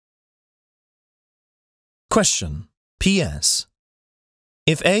Question. P.S.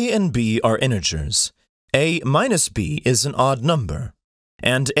 If a and b are integers, a minus b is an odd number,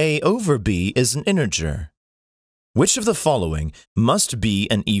 and a over b is an integer. Which of the following must be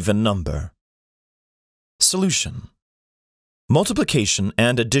an even number? Solution. Multiplication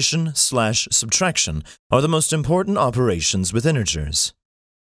and addition/subtraction are the most important operations with integers.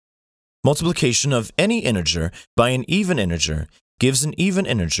 Multiplication of any integer by an even integer gives an even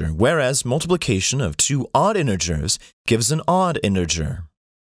integer, whereas multiplication of two odd integers gives an odd integer.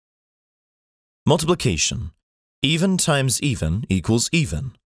 Multiplication. Even times even equals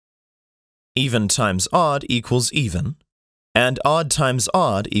even. Even times odd equals even, and odd times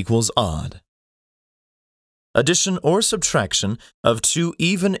odd equals odd. Addition or subtraction of two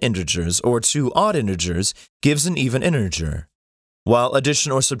even integers or two odd integers gives an even integer, while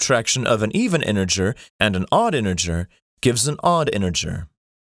addition or subtraction of an even integer and an odd integer gives an odd integer.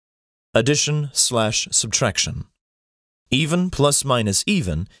 Addition/subtraction. Even plus minus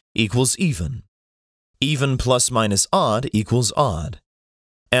even equals even. Even plus minus odd equals odd.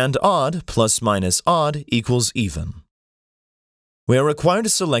 And odd plus minus odd equals even. We are required to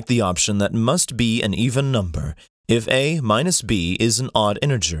select the option that must be an even number if a minus b is an odd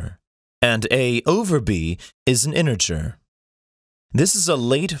integer, and a over b is an integer. This is a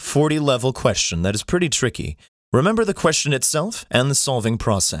late 40 level question that is pretty tricky. Remember the question itself and the solving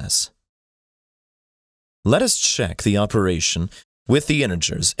process. Let us check the operation with the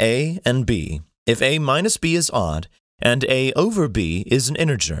integers a and b if a minus b is odd and a over b is an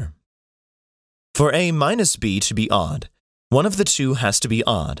integer. For a minus b to be odd, one of the two has to be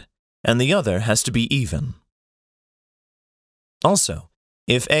odd, and the other has to be even. Also,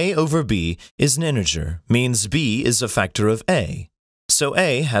 if a over b is an integer, means b is a factor of a, so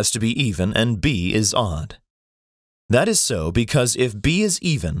a has to be even and b is odd. That is so because if b is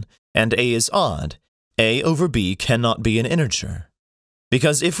even and a is odd, a over b cannot be an integer.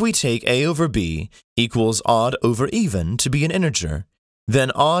 Because if we take a over b equals odd over even to be an integer,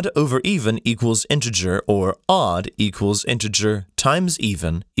 then odd over even equals integer, or odd equals integer times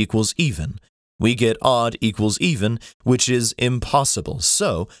even equals even. We get odd equals even, which is impossible,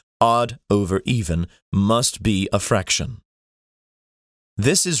 so odd over even must be a fraction.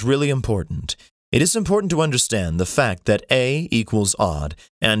 This is really important. It is important to understand the fact that a equals odd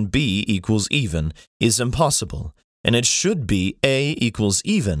and b equals even is impossible, and it should be a equals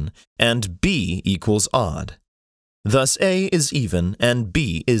even and b equals odd. Thus a is even and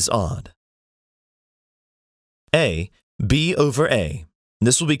b is odd. A, b over a.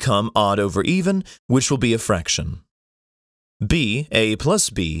 This will become odd over even, which will be a fraction. B, a plus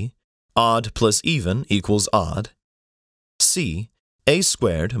b, odd plus even equals odd. C, a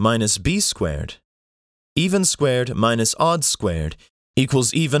squared minus b squared. Even squared minus odd squared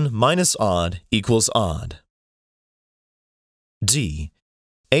equals even minus odd equals odd. D,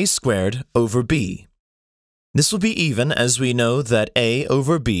 a squared over b. This will be even as we know that a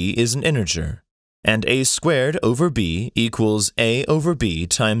over b is an integer, and a squared over b equals a over b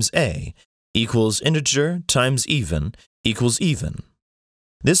times a equals integer times even equals even.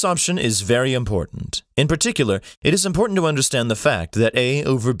 This option is very important. In particular, it is important to understand the fact that a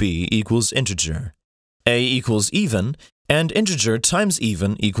over b equals integer, a equals even, and integer times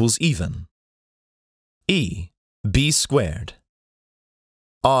even equals even. E, b squared.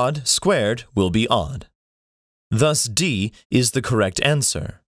 Odd squared will be odd. Thus D is the correct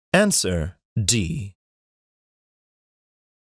answer. Answer D.